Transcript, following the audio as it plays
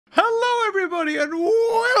Hello everybody and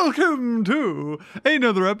welcome to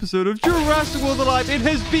another episode of Jurassic World Alive. It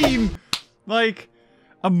has been like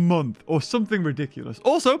a month or something ridiculous.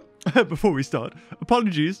 Also, before we start,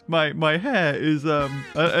 apologies, my hair is I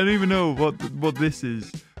don't even know what this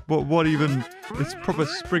is. What even, it's proper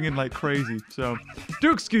springing like crazy. So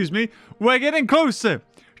do excuse me, we're getting closer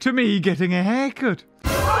to me getting a haircut.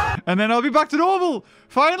 And then I'll be back to normal.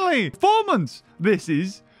 Finally, 4 months this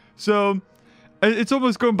is. So it's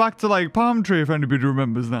almost going back to like palm tree, if anybody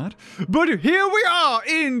remembers that. But here we are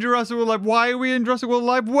in Jurassic World Live. Why are we in Jurassic World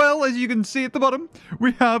Live? Well, as you can see at the bottom,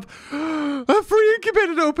 we have a free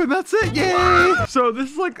incubator to open. That's it. Yay! So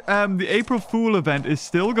this is like the April Fool event is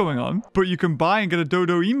still going on, but you can buy and get a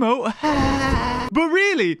dodo emote. But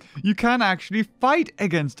really, you can actually fight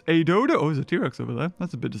against a dodo. Oh, there's a T-Rex over there.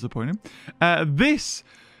 That's a bit disappointing.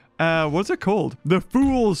 What's it called? The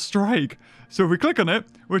Fool's Strike. So if we click on it,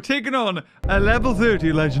 we're taking on a level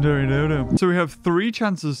 30 legendary dodo. So we have 3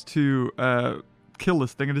 chances to kill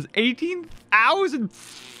this thing. It is 18,000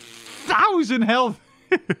 health.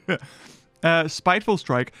 Spiteful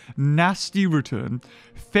Strike, Nasty Return,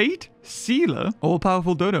 Fate Sealer,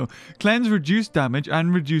 All-Powerful Dodo, Cleanse Reduced Damage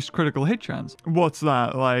and Reduced Critical Hit Chance. What's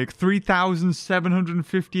that? Like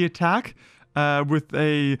 3,750 attack with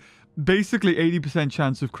a basically 80%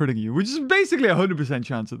 chance of critting you, which is basically 100%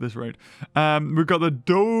 chance at this rate. We've got the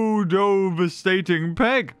Dodo-vastating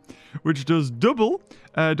Peg, which does double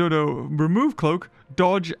Dodo remove cloak,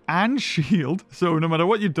 dodge, and shield. So no matter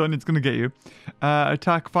what you've done, it's going to get you.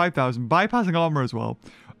 Attack 5,000, bypassing armor as well.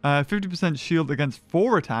 50% shield against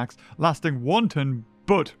 4 attacks, lasting 1 turn,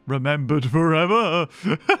 but remembered forever.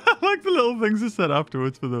 I like the little things it said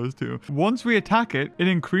afterwards for those two. Once we attack it, it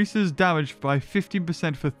increases damage by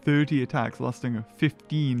 15% for 30 attacks, lasting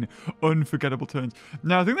 15 unforgettable turns.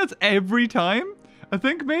 Now, I think that's every time. I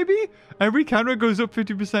think maybe every counter goes up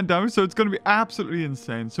 50% damage, so it's going to be absolutely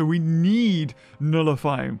insane. So we need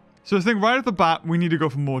nullifying. So I think right off the bat, we need to go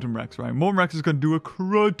for Mortem Rex, right? Mortem Rex is going to do a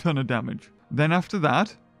crud ton of damage. Then after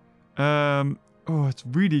that, oh, it's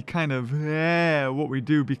really kind of what we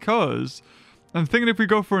do, because I'm thinking if we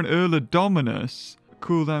go for an Dominus,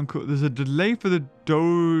 cooldown, there's a delay for the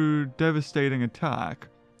devastating attack.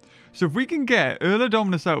 So if we can get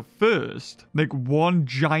Dominus out first, like one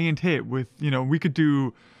giant hit with, we could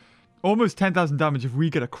do almost 10,000 damage if we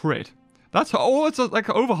get a crit. That's it's like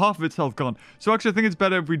over half of its health gone. So actually I think it's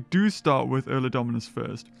better if we do start with Dominus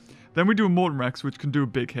first. Then we do a Mortem Rex, which can do a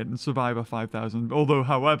big hit and survive a 5,000. Although,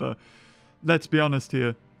 however, let's be honest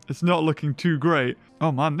here, it's not looking too great.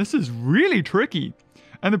 Oh man, this is really tricky.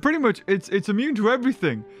 And pretty much, it's immune to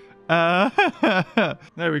everything. There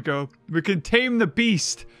we go. We can tame the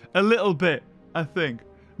beast a little bit, I think.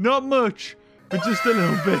 Not much, but just a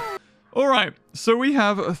little bit. All right, so we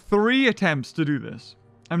have 3 attempts to do this.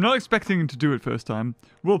 I'm not expecting him to do it first time.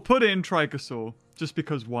 We'll put in Trichosaur, just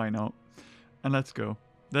because why not? And let's go.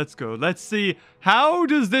 Let's go. Let's see, how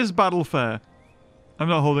does this battle fare? I'm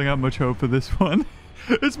not holding out much hope for this one.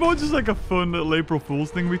 It's more just like a fun little April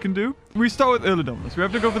Fool's thing we can do. We start with Dominus. We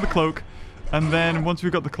have to go for the cloak. And then once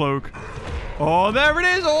we've got the cloak... Oh, there it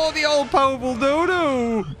is! Oh, the all-powerful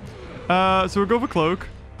dodo! So we'll go for cloak.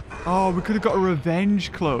 Oh, we could have got a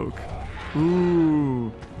revenge cloak.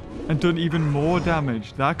 Ooh. And done even more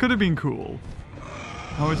damage. That could have been cool.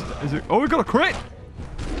 How is it? Oh, we got a crit!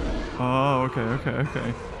 Oh,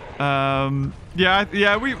 okay. Yeah,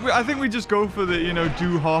 I think we just go for the,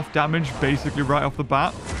 do half damage basically right off the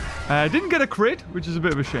bat. Didn't get a crit, which is a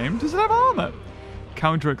bit of a shame. Does it have armor?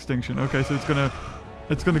 Counter extinction. Okay, so it's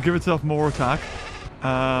gonna give itself more attack.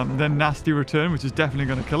 Then nasty return, which is definitely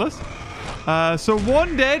gonna kill us. So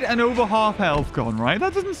 1 dead and over half health gone, right?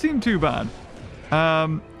 That doesn't seem too bad.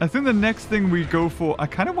 I think the next thing we go for, I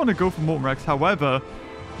kind of want to go for Mortem Rex. However,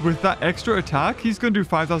 with that extra attack, he's going to do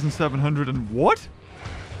 5,700 and what?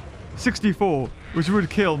 64, which would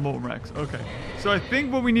kill Mortem Rex. Okay. So I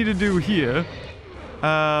think what we need to do here...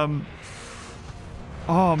 oh,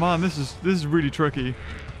 man, this is really tricky.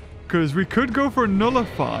 Because we could go for a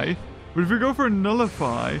Nullify, but if we go for a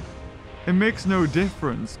Nullify, it makes no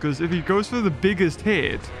difference. Because if he goes for the biggest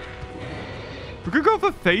hit... We could go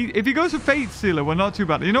for Fate. If he goes for Fate Sealer, we're not too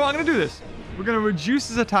bad. You know what? I'm going to do this. We're going to reduce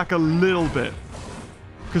his attack a little bit.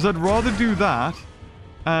 Because I'd rather do that,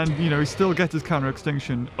 and, he still gets his counter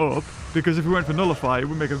extinction up, because if we went for Nullify, it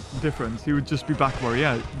wouldn't make a difference. He would just be back where he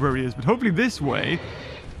is. But hopefully this way,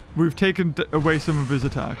 we've taken away some of his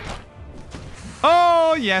attack.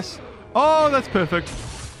 Oh, yes. Oh, that's perfect.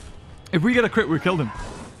 If we get a crit, we killed him.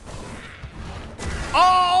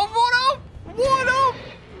 Oh, what up? What up?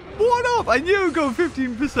 What up? I knew it would go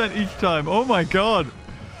 15% each time. Oh, my God.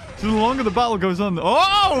 So the longer the battle goes on...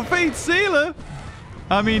 Oh, Fate Sealer!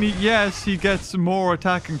 I mean, yes, he gets more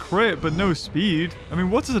attack and crit, but no speed. I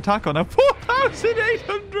mean, what's his attack on now?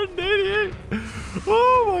 4,888!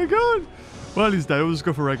 Oh my god! Well, he's dead. We'll just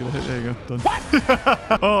go for regular hit. There you go.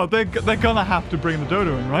 Done. Oh, they're gonna have to bring the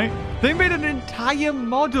dodo in, right? They made an entire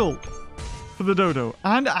model for the dodo.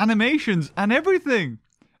 And animations and everything.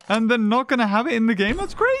 And they're not gonna have it in the game?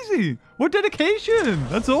 That's crazy! What dedication!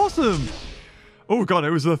 That's awesome! Oh god, it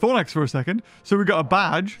was the Thornax for a second. So we got a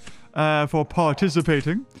badge for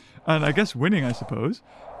participating. And I guess winning, I suppose.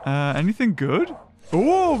 Anything good?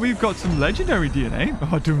 Oh, we've got some legendary DNA.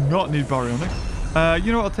 Oh, I do not need Baryonyx.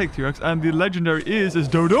 You know what? I'll take T-Rex. And the legendary is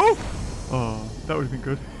Dodo. Oh, that would have been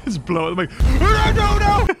good. It's blow it. I'm like,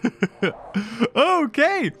 Dodo!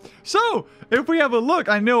 Okay. So, if we have a look,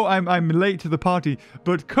 I know I'm late to the party,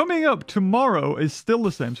 but coming up tomorrow is still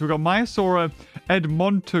the same. So we've got Maiasaura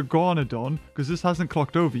Edmontogonodon, because this hasn't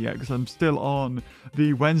clocked over yet, because I'm still on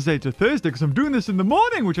the Wednesday to Thursday, because I'm doing this in the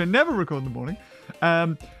morning, which I never record in the morning.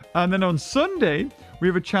 And then on Sunday, we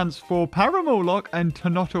have a chance for Paramoloch and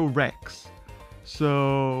Tonoto Rex.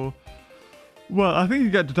 So, well, I think you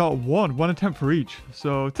get to dot one attempt for each.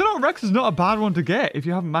 So, Tonoto Rex is not a bad one to get if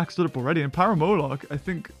you haven't maxed it up already. And Paramoloch, I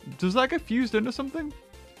think, does that get fused into something?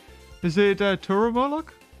 Is it Turamoloch?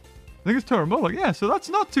 I think it's Turamoloch, yeah, so that's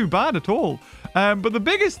not too bad at all. But the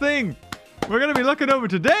biggest thing we're going to be looking over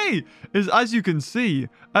today is, as you can see,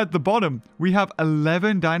 at the bottom, we have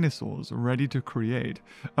 11 dinosaurs ready to create.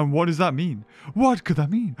 And what does that mean? What could that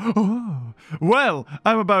mean? Oh, well,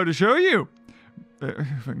 I'm about to show you.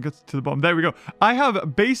 If I can get to the bottom. There we go. I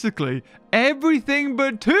have basically everything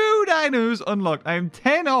but 2 dinos unlocked. I am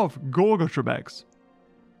 10 off Gorgotrebex.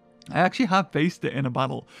 I actually have faced it in a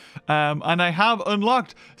battle. And I have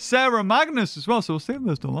unlocked Ceramagnus as well. So we'll save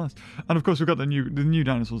those till last. And of course, we've got the new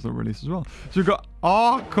dinosaurs that were released as well. So we've got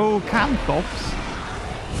Archocanthops.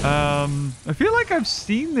 I feel like I've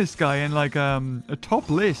seen this guy in like a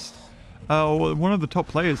top list. One of the top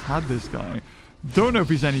players had this guy. Don't know if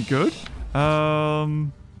he's any good.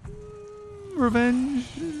 Revenge,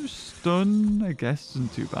 stun, I guess,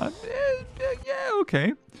 isn't too bad. Yeah,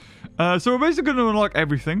 okay. So we're basically going to unlock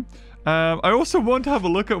everything. I also want to have a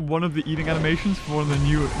look at one of the eating animations for one of the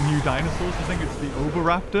new dinosaurs. I think it's the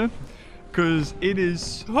Oviraptor, because it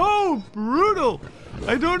is so brutal.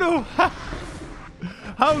 I don't know how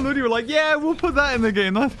Ludia were like, yeah, we'll put that in the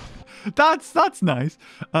game. That's nice.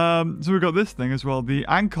 So we've got this thing as well, the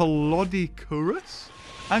Ankylodicurus.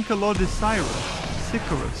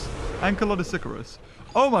 Ankylodicicarus.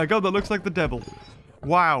 Oh my god, that looks like the devil.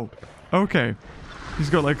 Wow. Okay. He's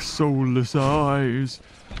got like soulless eyes.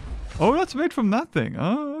 Oh, that's made from that thing.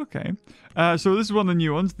 Oh, okay. So this is one of the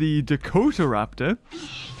new ones, the Dakota Raptor.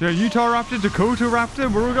 So Utah Raptor, Dakota Raptor.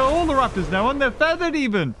 We've got all the raptors now, and they're feathered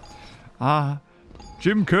even.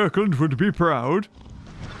 Jim Kirkland would be proud.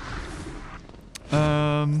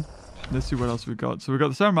 Let's see what else we've got. So we've got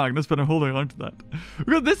the Ceramagnus, but I'm holding on to that. We've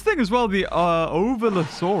got this thing as well, the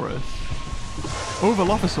Ovilophosaurus,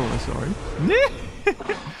 sorry.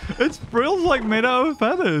 Its frill's like made out of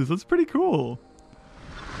feathers. That's pretty cool.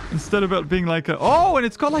 Instead of it being like a... Oh, and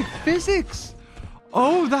it's got like physics.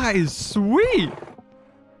 Oh, that is sweet.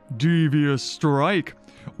 Devious Strike.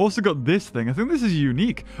 Also got this thing. I think this is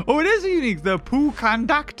unique. Oh, it is unique. The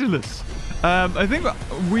Pucandactylus. I think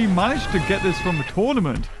we managed to get this from a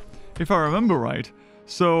tournament, if I remember right.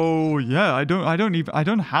 So yeah, I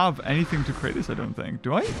don't have anything to create this. I don't think.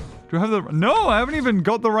 Do I? Do I have the? No, I haven't even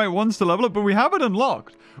got the right ones to level up. But we have it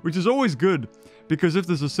unlocked, which is always good, because if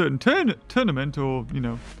there's a certain tournament or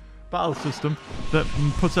battle system that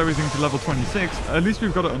puts everything to level 26, at least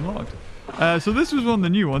we've got it unlocked. So this was one of the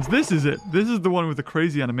new ones. This is it. This is the one with the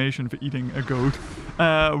crazy animation for eating a goat.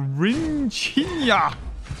 Rinchinia.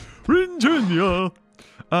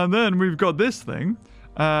 And then we've got this thing,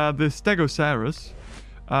 the Stegosaurus.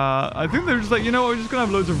 I think they're just like, you know what, we're just going to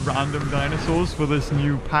have loads of random dinosaurs for this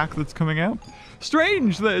new pack that's coming out.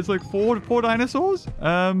 Strange that it's like four dinosaurs.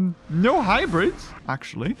 No hybrids,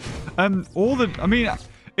 actually.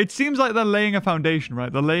 It seems like they're laying a foundation, right?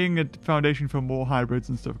 They're laying a foundation for more hybrids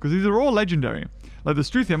and stuff, because these are all legendary. Like the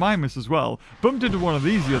Struthiomimus as well. Bumped into one of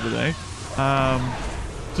these the other day.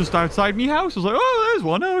 Just outside me house. I was like, oh, there's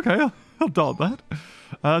one. Oh, okay, I'll dot that.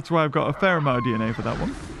 That's why I've got a fair amount of DNA for that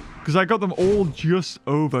one. Because I got them all just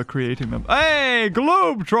over creating them. Hey,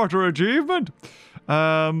 Globetrotter achievement!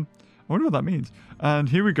 I wonder what that means. And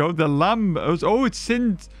here we go. The lamb. Oh, it's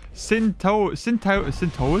Syntaosaurus?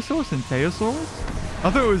 I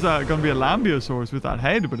thought it was going to be a Lambiosaurus with that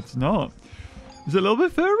head, but it's not. Is it a little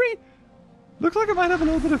bit furry? Looks like it might have a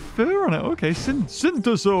little bit of fur on it. Okay,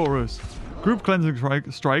 Syntosaurus. group cleansing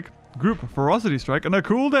strike, group ferocity strike, and a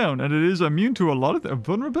cooldown. And it is immune to a lot of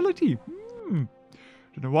vulnerability.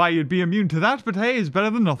 Don't know why you'd be immune to that, but hey, it's better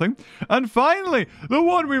than nothing. And finally, the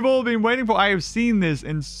one we've all been waiting for. I have seen this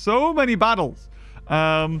in so many battles.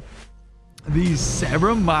 The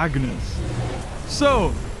Ceramagnus.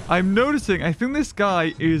 So, I'm noticing, I think this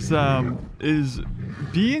guy is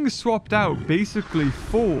being swapped out basically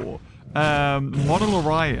for Model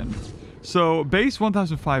Orion. So, base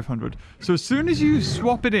 1,500. So, as soon as you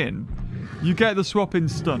swap it in, you get the swap in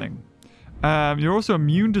stunning. You're also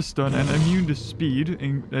immune to stun and immune to speed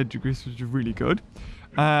in degrees, which is really good.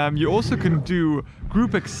 You also can do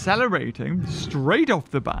group accelerating straight off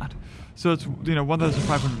the bat. So it's,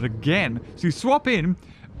 1,500 again. So you swap in,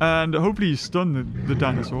 and hopefully you stun the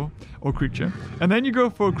dinosaur or creature. And then you go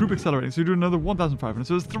for group accelerating. So you do another 1,500.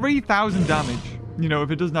 So it's 3,000 damage,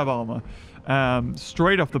 if it doesn't have armor.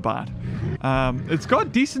 Straight off the bat. It's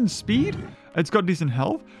got decent speed. It's got decent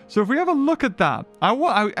health. So if we have a look at that,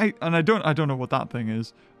 I don't know what that thing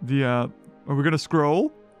is. Are we gonna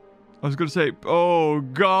scroll? I was gonna say, oh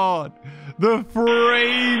god, the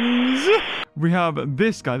frames. We have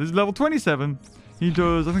this guy. This is level 27. He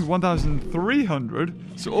does, I think,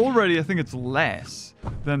 1,300. So already, I think it's less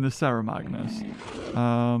than the Ceramagnus.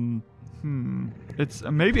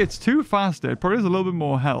 Maybe it's too fast. It probably has a little bit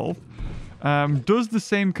more health. Does the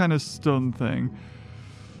same kind of stun thing.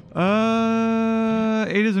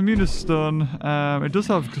 It is immune to stun. It does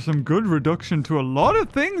have some good reduction to a lot of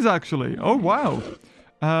things, actually. Oh, wow.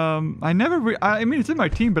 I mean, it's in my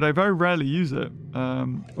team, but I very rarely use it.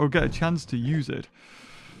 Or get a chance to use it.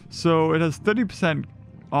 So, it has 30%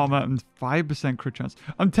 armor and 5% crit chance.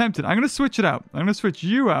 I'm tempted. I'm going to switch it out. I'm going to switch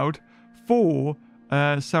you out for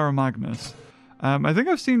Ceramagnus. I think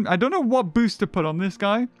I've seen... I don't know what boost to put on this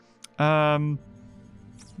guy.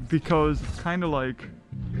 Because it's kind of like...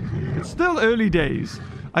 It's still early days.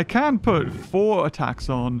 I can put 4 attacks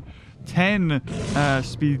on, 10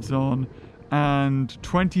 speeds on, and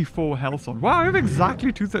 24 health on. Wow, I have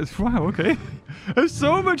exactly 2,000. Wow, okay. I have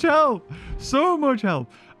so much health. So much health.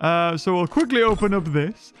 So we'll quickly open up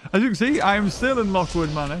this. As you can see, I am still in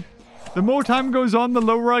Lockwood Manor. The more time goes on, the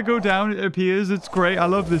lower I go down, it appears. It's great. I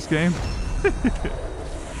love this game.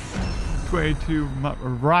 22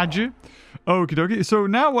 Roger. Okie dokie. So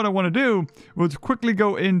now what I want to do was quickly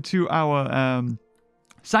go into our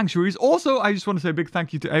sanctuaries. Also, I just want to say a big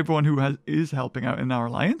thank you to everyone who is helping out in our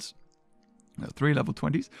alliance. 3 level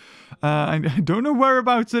 20s. I don't know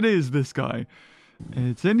whereabouts it is, this guy.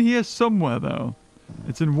 It's in here somewhere, though.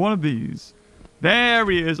 It's in one of these. There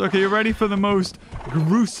he is. Okay, you ready for the most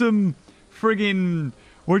gruesome friggin'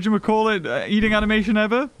 whatchamacallit eating animation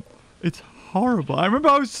ever? It's horrible. I remember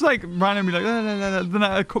I was just like randomly like,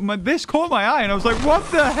 then this caught my eye and I was like, what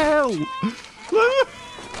the hell?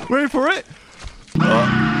 Wait for it.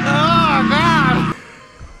 Oh god!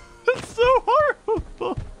 It's so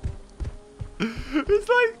horrible. It's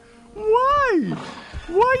like, why?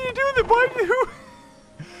 Why are you doing that? Why do you...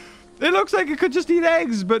 It looks like it could just eat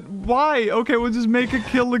eggs, but why? Okay, we'll just make it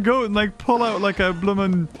kill the goat and like pull out like a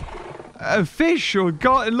bloomin' fish or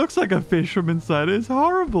god. It looks like a fish from inside. It's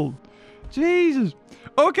horrible. Jesus.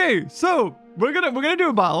 Okay, so we're gonna do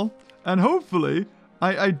a battle, and hopefully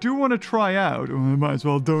I do want to try out. I might as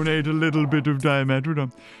well donate a little bit of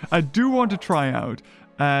Diametrodon. I do want to try out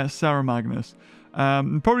Ceramagnus.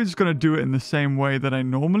 I'm probably just gonna do it in the same way that I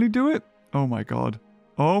normally do it. Oh my god.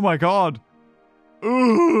 Oh my god.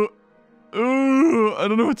 Ugh. I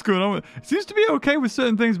don't know what's going on with it. It seems to be okay with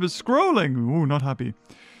certain things, but scrolling. Ooh, not happy.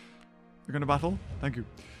 We're gonna battle? Thank you.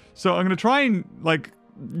 So I'm gonna try and like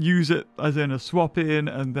use it as in a swap in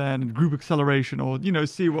and then group acceleration, or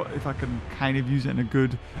see what if I can kind of use it in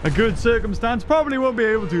a good circumstance. Probably won't be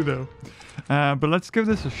able to though. But let's give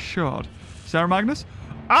this a shot. Ceramagnus.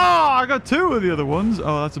 Ah, I got 2 of the other ones.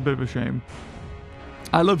 Oh, that's a bit of a shame.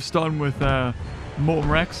 I love stun with Morton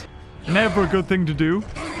Rex. Never a good thing to do.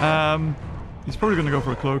 He's probably going to go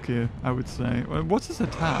for a cloak here, I would say. What's his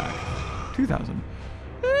attack? 2,000.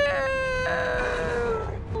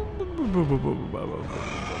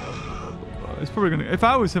 He's probably going to... If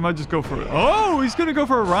I was him, I'd just go for it. Oh, he's going to go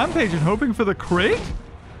for a rampage and hoping for the crit?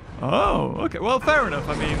 Oh, okay. Well, fair enough.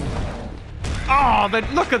 I mean... Oh,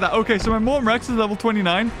 look at that. Okay, so my Morton Rex is level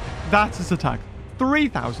 29. That's his attack.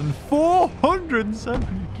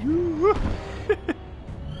 3,472.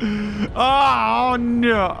 Oh,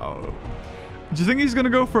 no. Do you think he's going to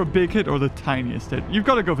go for a big hit or the tiniest hit? You've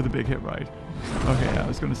got to go for the big hit, right? Okay, I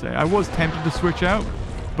was going to say. I was tempted to switch out,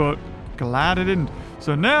 but glad I didn't.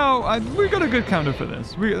 So now, we got a good counter for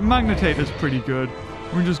this. Magnetate is pretty good.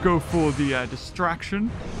 We just go for the distraction.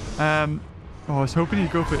 Oh, I was hoping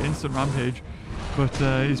he'd go for instant rampage. But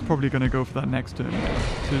he's probably going to go for that next turn.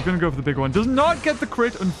 So he's going to go for the big one. Does not get the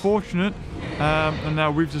crit, unfortunate. And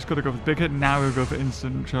now we've just got to go for the big hit. Now we'll go for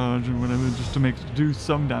instant charge and whatever, just to do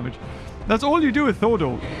some damage. That's all you do with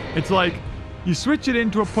Thordor. It's like, you switch it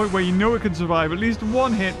into a point where you know it can survive at least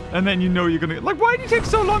one hit, and then you know you're going to... Like, why did you take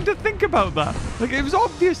so long to think about that? Like, it was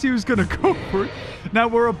obvious he was going to go for it. Now,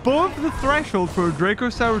 we're above the threshold for a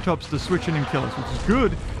Dracoceratops to switch in and kill us, which is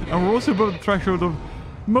good. And we're also above the threshold of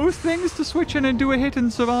most things to switch in and do a hit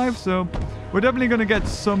and survive, so we're definitely going to get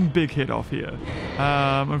some big hit off here.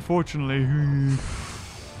 Unfortunately...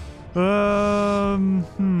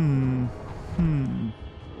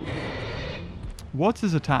 What's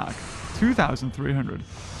his attack? 2,300.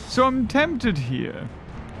 So I'm tempted here.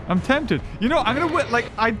 I'm tempted. You know, I'm going to...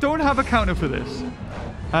 Like, I don't have a counter for this.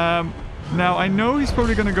 Now, I know he's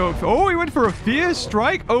probably going to go... Oh, he went for a Fierce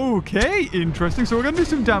Strike. Okay, interesting. So we're going to do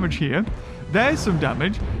some damage here. There's some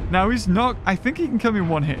damage. Now he's not... I think he can kill me in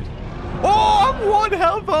one hit. Oh, I'm 1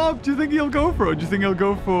 health off. Do you think he'll go for it? Do you think he'll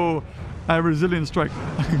go for a Resilient Strike?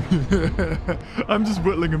 I'm just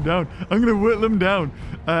whittling him down. I'm going to whittle him down.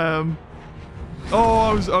 Oh,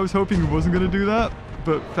 I was hoping he wasn't going to do that.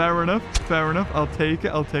 But fair enough. Fair enough. I'll take it.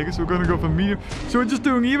 I'll take it. So we're going to go for medium. So we're just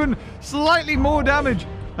doing even slightly more damage.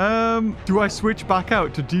 Do I switch back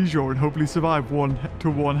out to Dijor and hopefully survive 1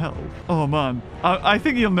 health? Oh, man. I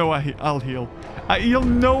think he'll know I'll heal. He'll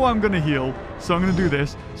know I'm going to heal. So I'm going to do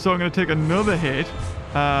this. So I'm going to take another hit.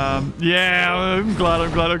 Yeah, I'm glad.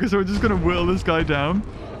 Okay, so we're just going to whittle this guy down.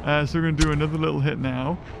 So we're going to do another little hit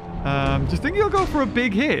now. Do you think he'll go for a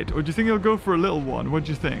big hit? Or do you think he'll go for a little one? What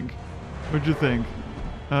do you think? What do you think?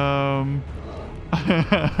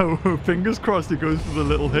 Fingers crossed he goes for the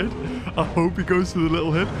little hit. I hope he goes for the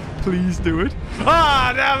little hit. Please do it.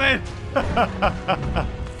 Ah, damn it!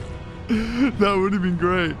 That would have been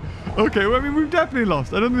great. Okay, well, I mean, we've definitely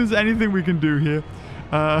lost. I don't think there's anything we can do here.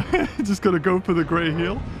 Just got to go for the great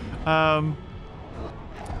heal. And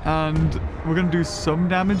we're going to do some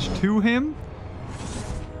damage to him.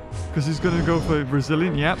 Because he's going to go for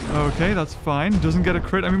Resilient. Yep, okay, that's fine. Doesn't get a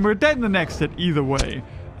crit. I mean, we're dead in the next hit either way.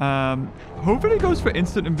 Hopefully he goes for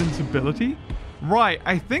instant invincibility. Right,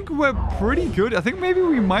 I think we're pretty good. I think maybe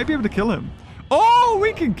we might be able to kill him. Oh,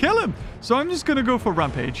 we can kill him. So I'm just going to go for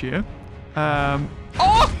Rampage here.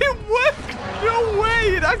 Oh, it worked. No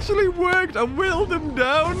way. It actually worked. I whittled him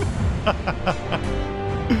down.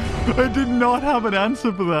 I did not have an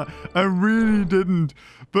answer for that. I really didn't.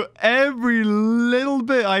 But every little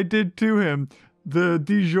bit I did to him, the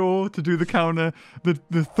Dijor to do the counter,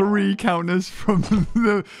 the 3 counters from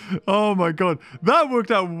the... Oh my god. That worked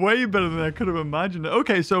out way better than I could have imagined.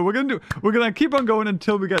 Okay, so we're gonna keep on going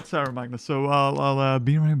until we get Ceramagnus. So I'll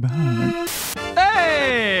be right back.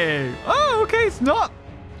 Hey! Oh, okay, it's not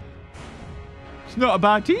a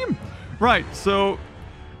bad team. Right, so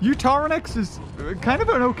Utarenex is kind of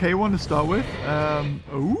an okay one to start with.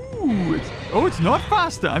 It's not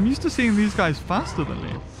faster. I'm used to seeing these guys faster than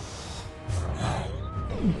me.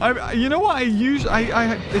 You know what?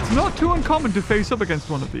 It's not too uncommon to face up against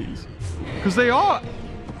one of these, because they are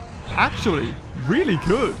actually really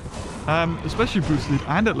good, especially boosted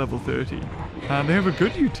and at level 30. They have a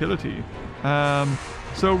good utility.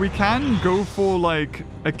 So we can go for like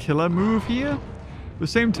a killer move here. At the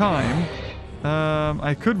same time,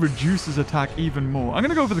 I could reduce his attack even more. I'm going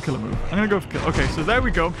to go for the killer move. I'm going to go for kill. Okay, so there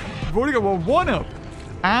we go. We've already got 1 up.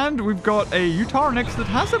 And we've got a Utarenex that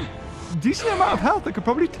has a decent amount of health that could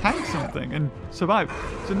probably tank something and survive.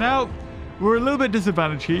 So now we're a little bit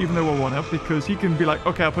disadvantaged here, even though we're 1 up, because he can be like,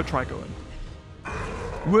 okay, I'll put Trico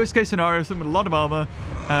in. Worst case scenario, something with a lot of armor.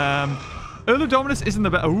 Earl Dominus isn't the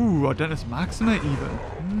best. Ooh, Ardennis Maxima even.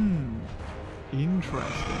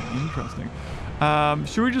 Interesting.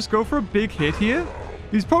 Should we just go for a big hit here?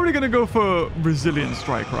 He's probably going to go for Resilient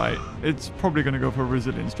Strike, right? It's probably going to go for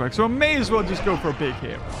Resilient Strike. So I may as well just go for a big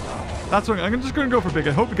hit. That's what I'm just going to go for a big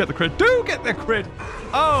hit. Hope we get the crit. Do get the crit!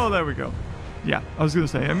 Oh, there we go. Yeah, I was going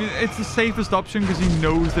to say. I mean, it's the safest option because he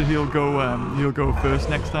knows that he'll go first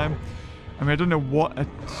next time. I mean, I don't know what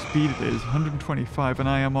speed it is. 125 and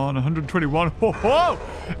I am on 121. Whoa!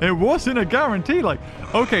 It wasn't a guarantee. Like,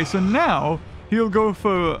 okay, so now he'll go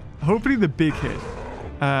for hopefully the big hit.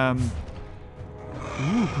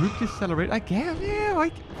 Ooh, group decelerate. I guess, yeah,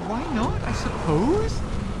 why not? I suppose.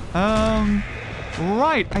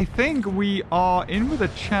 Right, I think we are in with a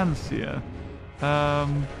chance here.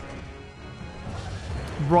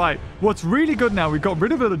 Right, what's really good now, we got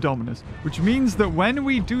rid of Dominus, which means that when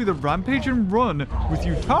we do the Rampage and Run with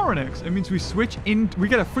Utarenex, it means we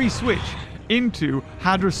get a free switch into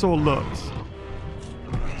Hadrosaur Lux.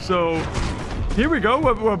 So, here we go.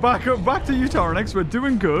 We're back to Utah next. We're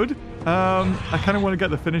doing good. I kind of want to get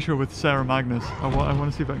the finisher with Ceramagnus. I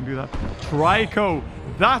want to see if I can do that. Trico.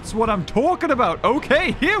 That's what I'm talking about.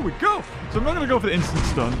 Okay, here we go. So I'm not going to go for the instant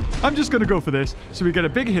stun. I'm just going to go for this. So we get a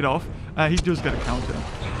big hit off. He does get a counter.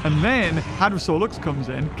 And then Hadrosaurus comes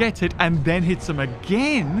in, gets it, and then hits him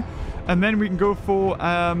again. And then we can go for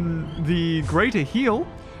the greater heal.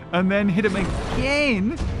 And then hit him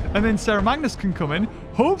again. And then Ceramagnus can come in,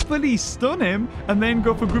 hopefully stun him, and then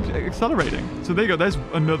go for group accelerating. So there you go. There's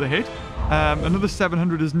another hit. Another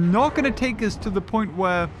 700 is not going to take us to the point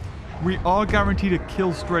where we are guaranteed a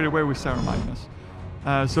kill straight away with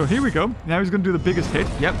Ceramagnus. So here we go. Now he's going to do the biggest hit.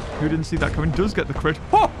 Yep. Who didn't see that coming? Does get the crit.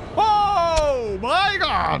 Oh my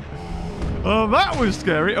God. That was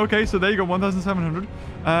scary. Okay, so there you go. 1,700.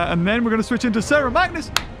 And then we're going to switch into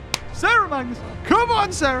Ceramagnus. Ceramagnus. Come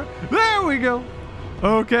on, Sarah. There we go.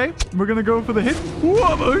 Okay, we're going to go for the hit.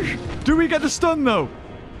 Whoosh. Do we get the stun, though?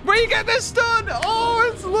 We get the stun. Oh,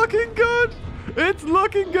 it's looking good. It's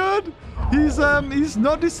looking good. He's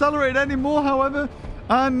not decelerated anymore, however.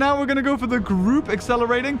 And now we're going to go for the group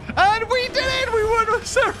accelerating. And we did it. We won with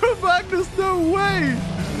Ceramagnus. No way.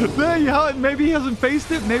 There you have it. Maybe he hasn't faced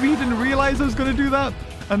it. Maybe he didn't realize I was going to do that.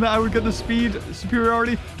 And that I would get the speed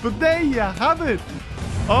superiority. But there you have it.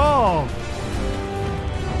 Oh,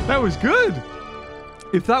 that was good.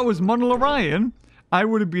 If that was Monol Orion, I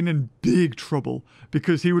would have been in big trouble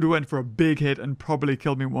because he would have went for a big hit and probably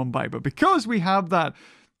killed me in one bite. But because we have that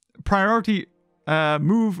priority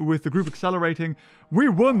move with the group accelerating, we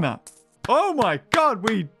won that. Oh my God,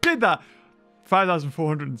 we did that.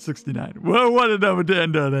 5,469. Well, what a number to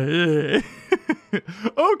end on it. Yeah.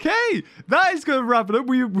 Okay, that is going to wrap it up.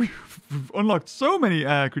 We've unlocked so many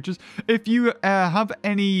creatures. If you have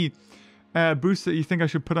any boosts that you think I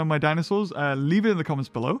should put on my dinosaurs, leave it in the comments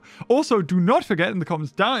below. Also, do not forget in the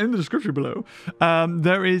comments down in the description below,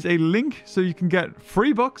 there is a link so you can get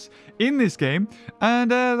free books in this game,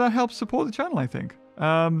 and that helps support the channel, I think.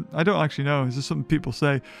 I don't actually know. It's just something people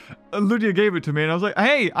say. Ludia gave it to me, and I was like,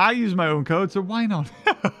 hey, I use my own code, so why not?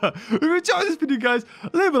 If you enjoyed this video, guys,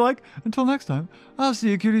 leave a like. Until next time, I'll see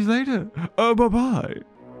you cuties later. Bye-bye.